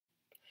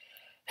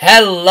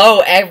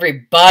Hello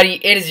everybody,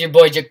 it is your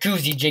boy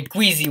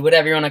Jqzee,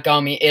 whatever you want to call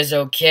me is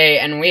okay,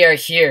 and we are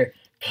here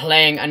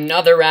playing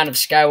another round of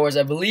Skywars.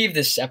 I believe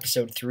this is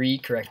episode 3,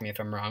 correct me if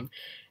I'm wrong.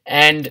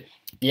 And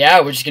yeah,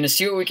 we're just going to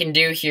see what we can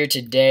do here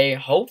today.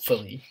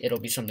 Hopefully, it'll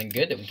be something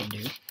good that we can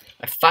do.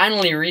 I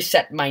finally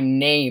reset my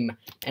name,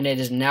 and it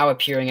is now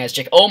appearing as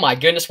Jake. Oh my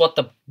goodness, what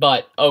the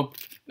butt. Oh,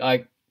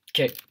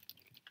 okay.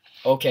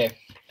 Okay,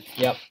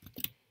 yep.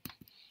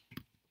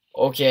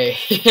 Okay.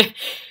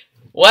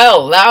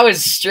 Well, that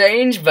was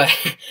strange, but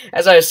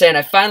as I was saying,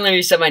 I finally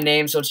reset my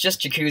name, so it's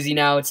just Jqzee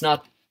now. It's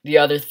not the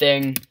other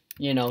thing,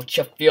 you know,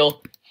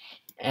 Chuffiel.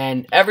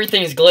 And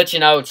everything's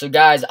glitching out, so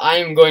guys, I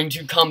am going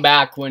to come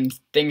back when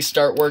things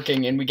start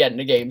working and we get in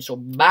the game, so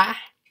bye.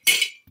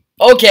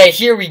 Okay,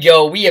 here we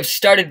go. We have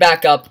started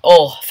back up.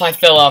 Oh, if I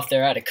fell off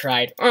there, I'd have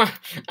cried. I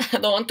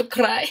don't want to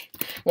cry.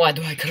 Why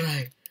do I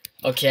cry?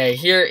 Okay,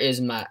 here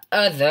is my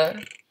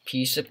other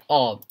piece of...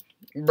 Oh,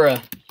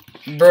 bruh,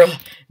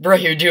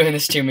 you're doing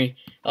this to me.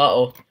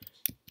 Uh-oh.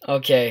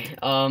 Okay,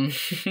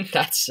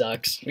 that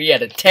sucks. We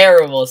had a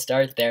terrible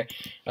start there.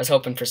 I was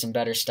hoping for some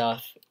better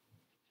stuff.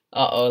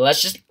 Uh-oh,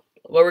 let's just...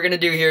 What we're gonna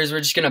do here is we're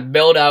just gonna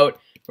build out.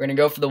 We're gonna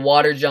go for the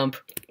water jump.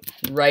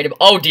 Right...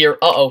 Oh, dear.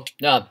 Uh-oh.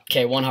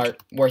 Okay, 1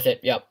 heart. Worth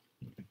it. Yep.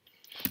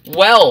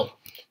 Well...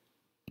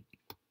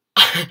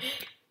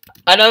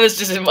 I know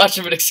this isn't much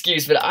of an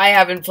excuse, but I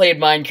haven't played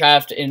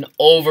Minecraft in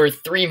over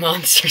 3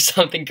 months or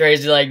something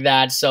crazy like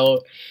that,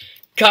 so...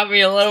 Cut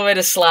me a little bit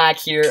of slack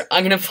here.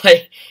 I'm gonna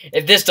play.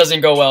 If this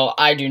doesn't go well,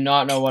 I do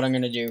not know what I'm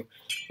gonna do.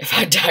 If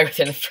I die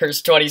within the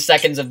first 20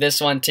 seconds of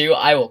this one too,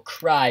 I will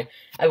cry.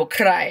 I will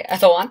cry. I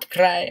don't want to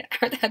cry.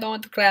 I don't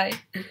want to cry.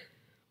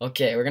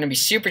 Okay, we're gonna be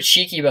super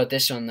cheeky about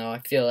this one though. I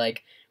feel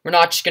like we're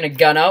not just gonna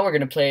gun out. We're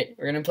gonna play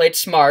it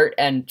smart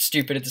and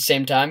stupid at the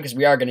same time because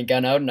we are gonna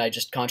gun out, and I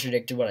just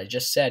contradicted what I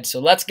just said. So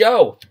let's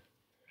go.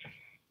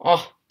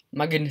 Oh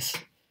my goodness.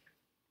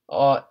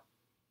 What?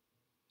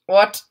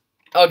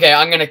 Okay,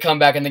 I'm gonna come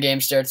back when the game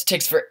starts. It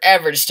takes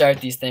forever to start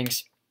these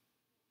things.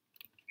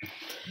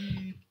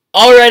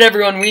 Alright,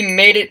 everyone, we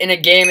made it in a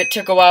game. It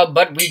took a while,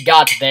 but we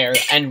got there.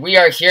 And we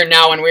are here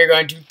now, and we're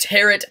going to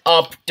tear it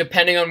up,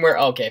 depending on where...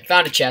 Okay,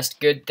 found a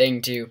chest. Good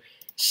thing, too.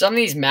 Some of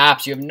these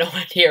maps, you have no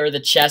idea where the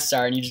chests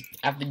are, and you just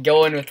have to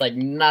go in with, like,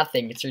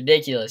 nothing. It's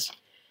ridiculous.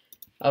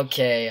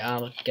 Okay,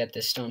 I'll get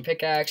this stone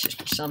pickaxe just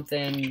for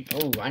something.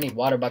 Oh, I need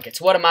water buckets.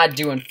 What am I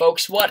doing,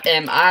 folks? What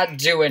am I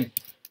doing?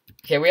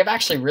 Okay, we have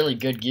actually really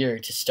good gear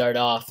to start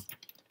off.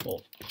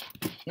 Well,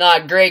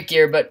 not great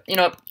gear, but, you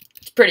know,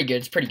 it's pretty good.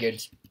 It's pretty good.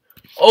 It's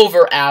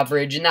over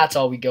average, and that's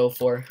all we go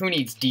for. Who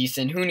needs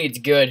decent? Who needs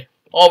good?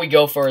 All we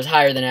go for is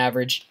higher than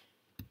average.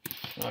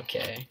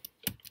 Okay.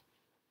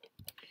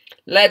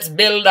 Let's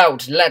build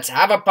out. Let's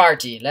have a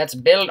party. Let's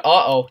build.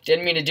 Uh-oh.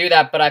 Didn't mean to do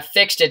that, but I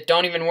fixed it.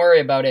 Don't even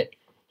worry about it.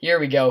 Here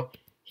we go.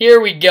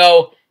 Here we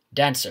go.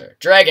 Dancer.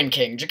 Dragon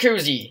King.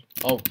 Jqzee.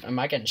 Oh, am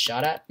I getting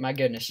shot at? My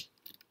goodness.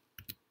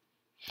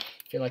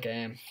 I feel like I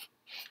am.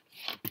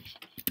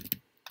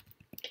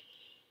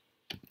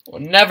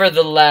 Well,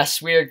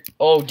 nevertheless, we're...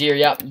 Oh, dear,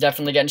 yep,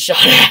 definitely getting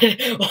shot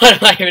at. What am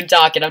I even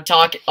talking? I'm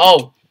talking...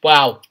 Oh,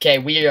 wow. Okay,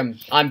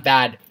 I'm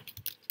bad.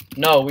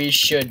 No, we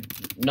should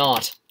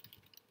not.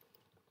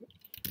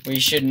 We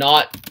should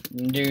not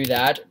do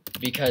that,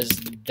 because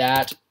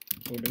that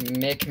would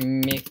make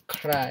me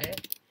cry.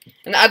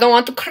 And I don't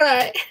want to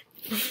cry.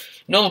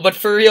 No, but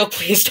for real,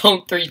 please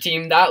don't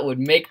 3-team. That would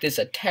make this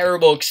a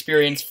terrible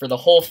experience for the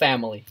whole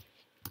family.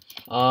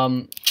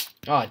 Oh,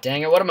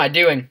 dang it, what am I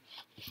doing?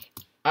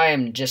 I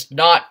am just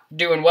not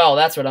doing well,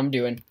 that's what I'm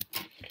doing.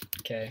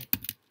 Okay.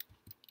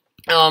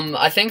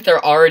 I think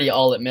they're already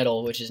all at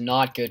middle, which is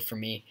not good for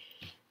me.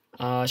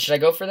 Should I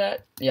go for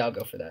that? Yeah, I'll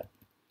go for that.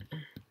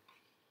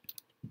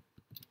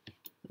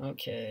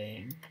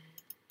 Okay.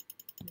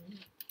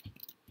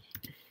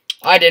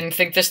 I didn't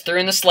think this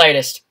through in the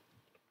slightest.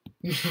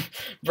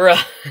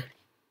 Bruh.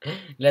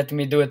 Let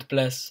me do it,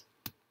 please.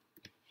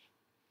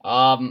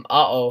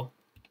 Uh-oh.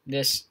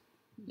 This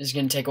is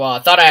gonna take a while. I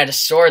thought I had a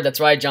sword, that's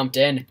why I jumped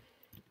in.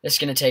 This is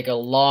gonna take a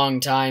long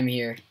time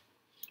here.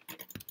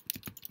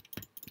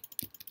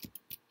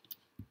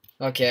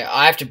 Okay,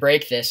 I have to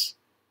break this.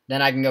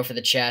 Then I can go for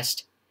the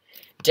chest.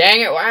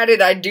 Dang it, why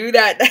did I do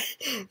that?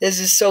 This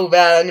is so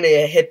bad. I'm gonna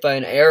get hit by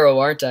an arrow,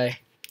 aren't I?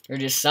 Or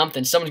just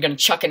something. Someone's gonna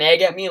chuck an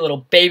egg at me, a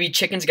little baby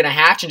chicken's gonna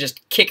hatch and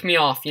just kick me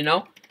off, you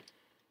know?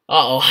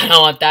 Uh-oh, I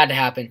don't want that to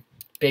happen.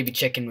 Baby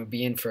chicken would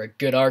be in for a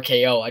good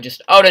RKO. I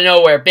just, out of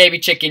nowhere, baby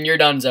chicken, you're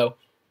donezo.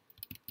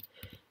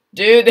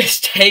 Dude, this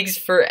takes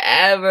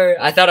forever.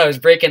 I thought I was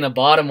breaking the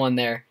bottom one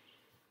there.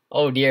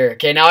 Oh dear.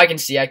 Okay, now I can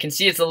see. I can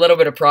see it's a little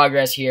bit of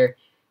progress here.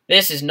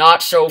 This is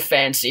not so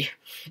fancy.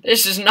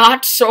 This is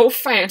not so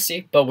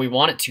fancy. But we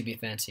want it to be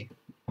fancy.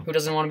 Who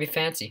doesn't want to be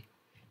fancy?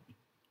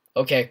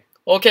 Okay.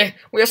 Okay,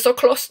 we are so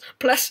close.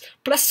 Plus,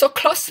 so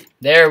close.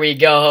 There we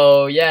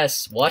go.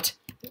 Yes. What?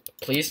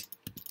 Please?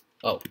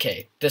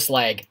 Okay, this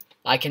lag.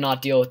 I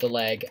cannot deal with the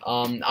lag.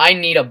 I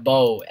need a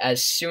bow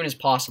as soon as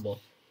possible.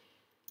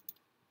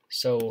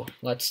 So,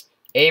 let's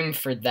aim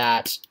for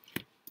that.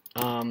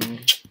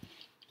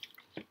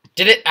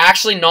 Did it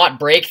actually not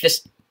break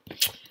this?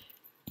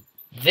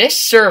 This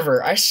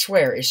server, I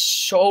swear, is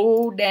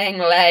so dang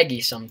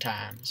laggy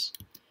sometimes.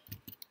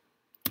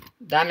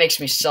 That makes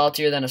me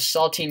saltier than a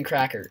saltine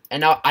cracker.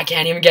 And now I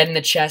can't even get in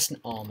the chest.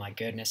 Oh my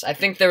goodness. I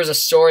think there was a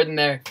sword in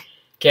there.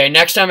 Okay,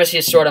 next time I see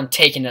a sword, I'm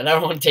taking it. I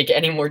don't want to take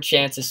any more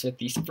chances with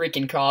these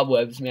freaking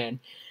cobwebs, man.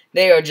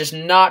 They are just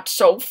not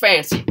so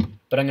fancy.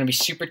 But I'm going to be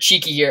super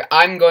cheeky here.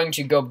 I'm going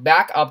to go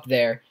back up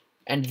there.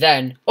 And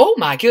then, oh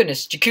my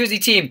goodness,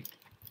 Jqzee team.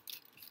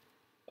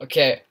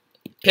 Okay,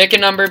 pick a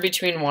number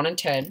between 1 and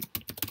 10.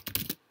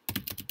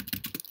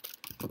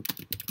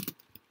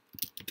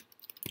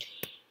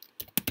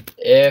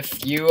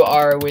 If you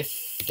are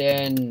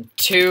within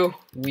 2,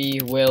 we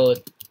will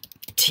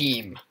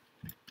team.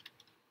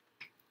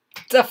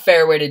 It's a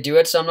fair way to do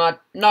it, so I'm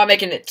not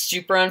making it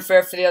super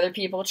unfair for the other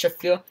people, which I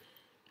feel.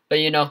 But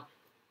you know,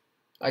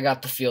 I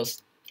got the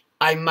feels.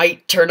 I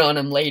might turn on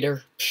him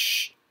later.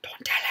 Shh,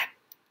 don't tell him.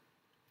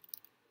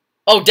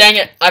 Oh dang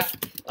it! I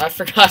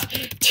forgot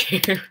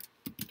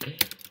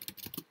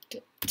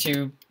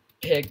to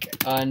pick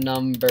a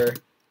number.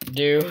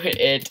 Do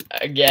it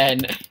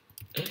again.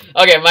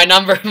 Okay, my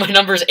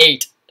number's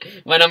 8.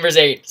 My number's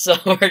 8, so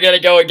we're gonna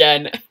go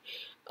again.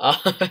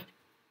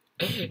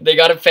 They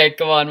gotta pick.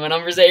 Come on, my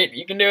number's 8.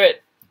 You can do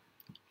it.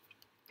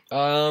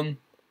 Bruh.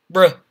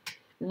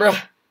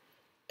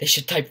 They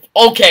should type.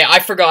 Okay, I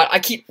forgot. I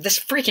keep this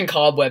freaking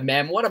cobweb,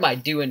 man. What am I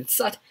doing? It's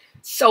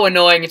so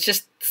annoying. It's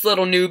just this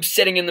little noob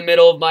sitting in the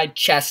middle of my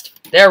chest.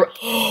 There.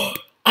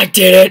 I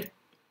did it.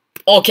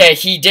 Okay,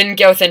 he didn't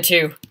get within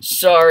 2.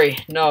 Sorry.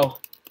 No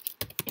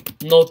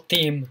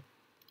team.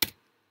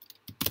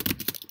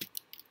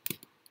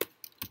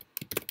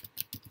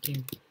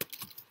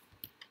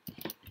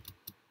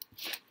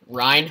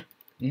 Ryan?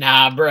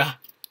 Nah, bruh.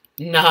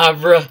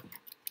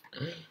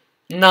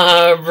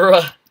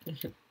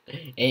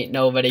 Ain't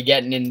nobody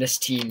getting in this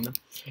team.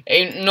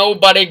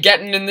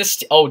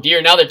 Oh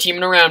dear, now they're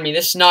teaming around me.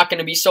 This is not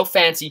gonna be so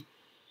fancy.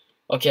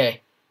 Okay.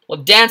 Well,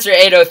 Dancer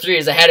 803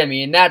 is ahead of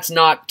me, and that's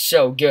not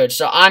so good.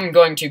 So I'm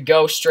going to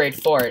go straight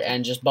for it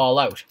and just ball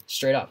out.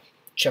 Straight up.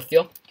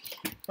 Feel?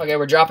 Okay,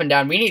 we're dropping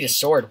down. We need a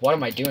sword. What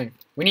am I doing?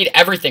 We need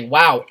everything.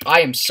 Wow, I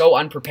am so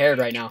unprepared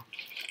right now.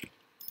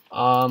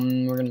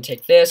 We're gonna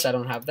take this. I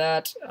don't have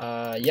that.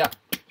 Yeah.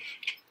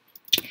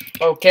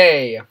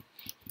 Okay.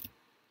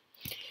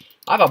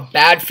 I have a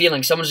bad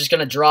feeling someone's just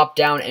gonna drop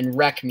down and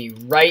wreck me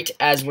right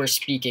as we're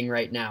speaking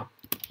right now.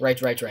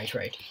 Right. I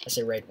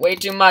say right way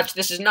too much.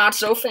 This is not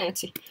so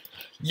fancy.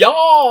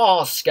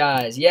 Yas,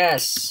 guys.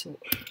 Yes.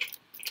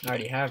 I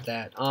already have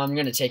that. I'm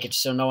gonna take it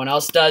so no one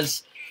else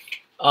does.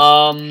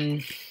 Wow,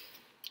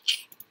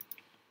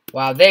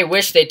 they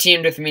wish they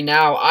teamed with me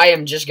now. I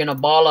am just gonna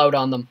ball out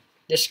on them.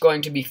 This is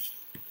going to be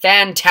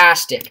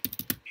fantastic.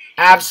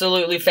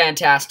 Absolutely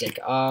fantastic.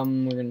 We're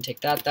gonna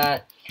take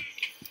that.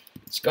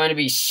 It's going to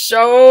be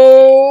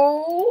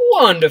so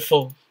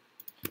wonderful.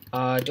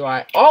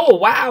 Oh,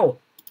 wow.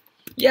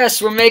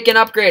 Yes, we're making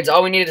upgrades.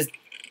 All we need is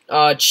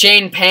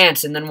chain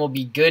pants, and then we'll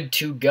be good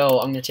to go.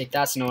 I'm gonna take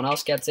that so no one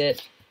else gets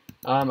it.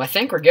 I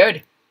think we're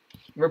good.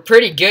 We're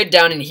pretty good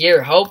down in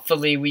here.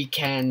 Hopefully we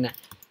can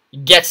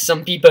get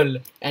some people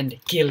and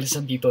kill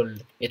some people.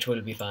 It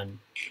will be fun.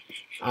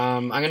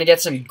 I'm gonna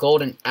get some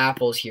golden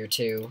apples here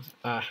too.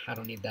 I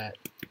don't need that.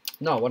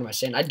 No, what am I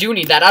saying? I do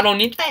need that. I don't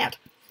need that.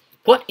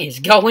 What is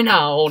going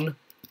on?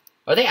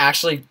 Are they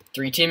actually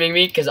 3-teaming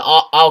me? Because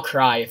I'll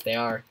cry if they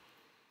are.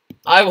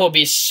 I will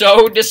be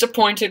so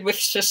disappointed with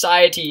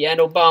society and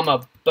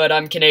Obama, but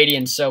I'm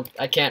Canadian, so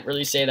I can't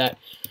really say that.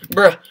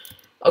 Bruh.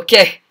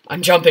 Okay,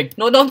 I'm jumping.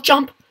 No, don't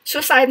jump.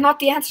 Suicide, not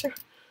the answer.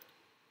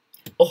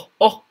 Oh,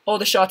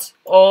 the shots.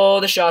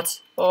 Oh, the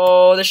shots.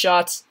 Oh, the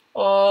shots.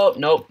 Oh,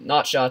 nope,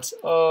 not shots.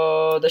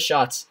 Oh, the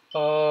shots.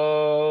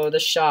 Oh, the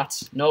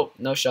shots. Nope,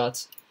 no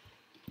shots.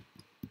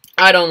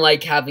 I don't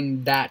like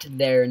having that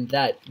there and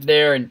that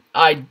there, and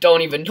I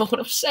don't even know what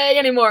I'm saying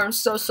anymore. I'm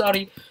so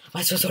sorry.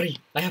 I'm so sorry.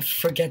 I have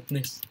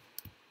forgetness.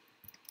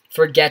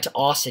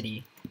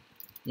 Forgetosity.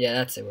 Yeah,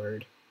 that's a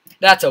word.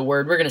 That's a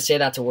word. We're gonna say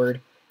that's a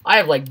word. I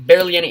have, like,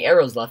 barely any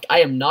arrows left.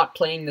 I am not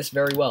playing this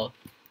very well.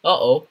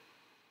 Uh-oh.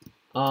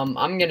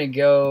 I'm gonna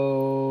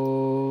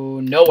go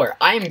nowhere.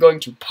 I am going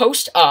to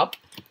post up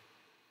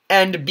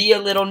and be a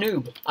little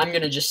noob. I'm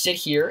gonna just sit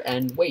here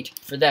and wait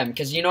for them.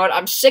 Because you know what?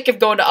 I'm sick of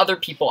going to other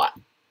people.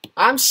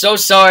 I'm so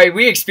sorry.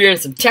 We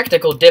experienced some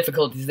technical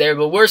difficulties there,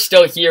 but we're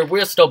still here.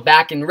 We're still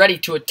back and ready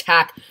to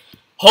attack.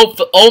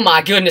 Hopefully. Oh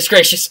my goodness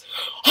gracious.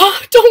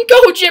 Oh, don't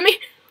go, Jimmy.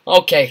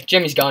 Okay,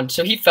 Jimmy's gone.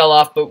 So he fell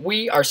off, but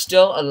we are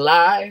still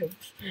alive.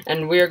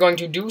 And we are going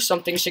to do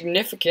something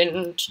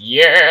significant.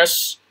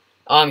 Yes.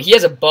 He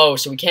has a bow,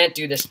 so we can't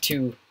do this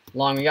too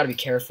long. We gotta be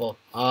careful.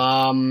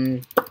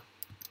 Oh,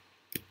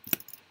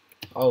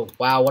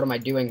 wow, what am I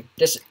doing?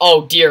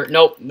 Oh, dear.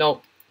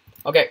 Nope.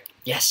 Okay,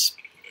 yes.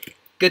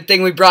 Good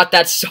thing we brought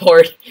that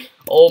sword.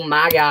 Oh,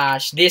 my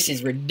gosh. This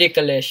is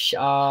ridiculous.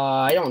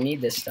 I don't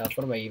need this stuff.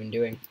 What am I even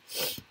doing?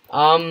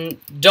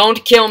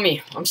 Don't kill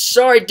me. I'm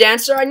sorry,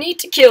 Dancer. I need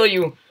to kill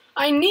you.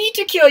 I need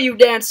to kill you,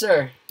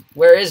 Dancer.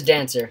 Where is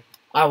Dancer?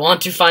 I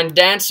want to find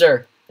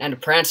Dancer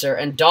and Prancer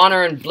and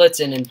Donner and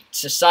Blitzen and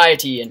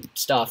Society and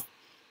stuff.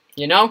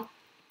 You know?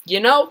 You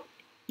know?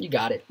 You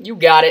got it. You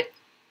got it.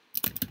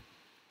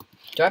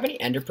 Do I have any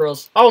ender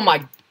pearls? Oh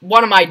my,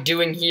 what am I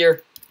doing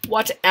here?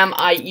 What am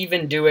I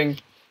even doing?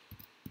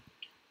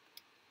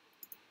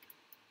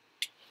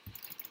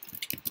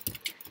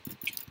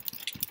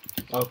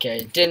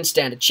 Okay, didn't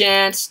stand a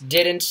chance.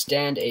 Didn't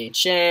stand a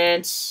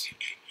chance.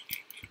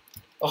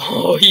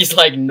 Oh, he's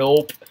like,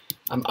 nope.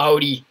 I'm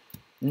outie.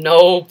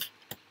 Nope.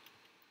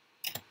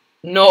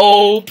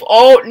 Nope.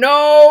 Oh,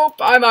 nope.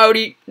 I'm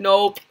outie.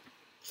 Nope.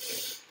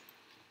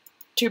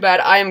 Too bad.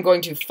 I am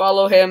going to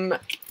follow him.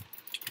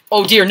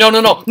 Oh dear, no, no,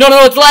 no. No,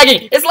 no, it's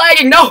lagging. It's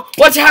lagging. No,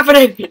 what's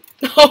happening?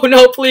 No,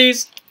 no,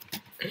 please.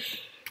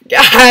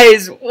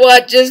 Guys,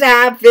 what just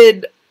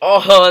happened?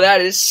 Oh,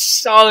 that is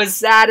so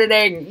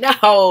saddening.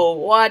 No,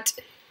 what?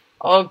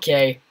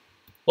 Okay.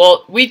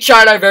 Well, we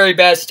tried our very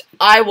best.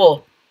 I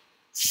will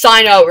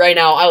sign out right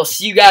now. I will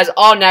see you guys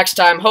all next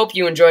time. Hope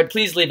you enjoyed.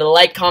 Please leave a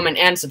like, comment,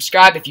 and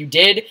subscribe if you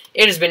did.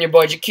 It has been your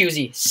boy,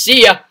 Jqzee.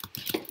 See ya.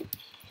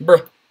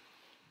 Bruh.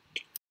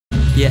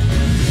 Yeah.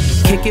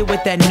 Kick it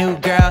with that new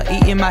girl,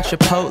 eating my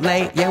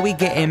Chipotle. Yeah, we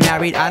getting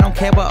married, I don't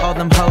care what all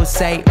them hoes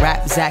say.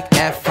 Rap Zac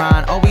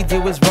Efron, all we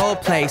do is role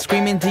play.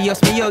 Screaming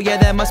Dios mio, yeah,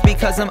 that must be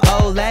cause I'm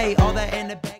Olay. All that in the back.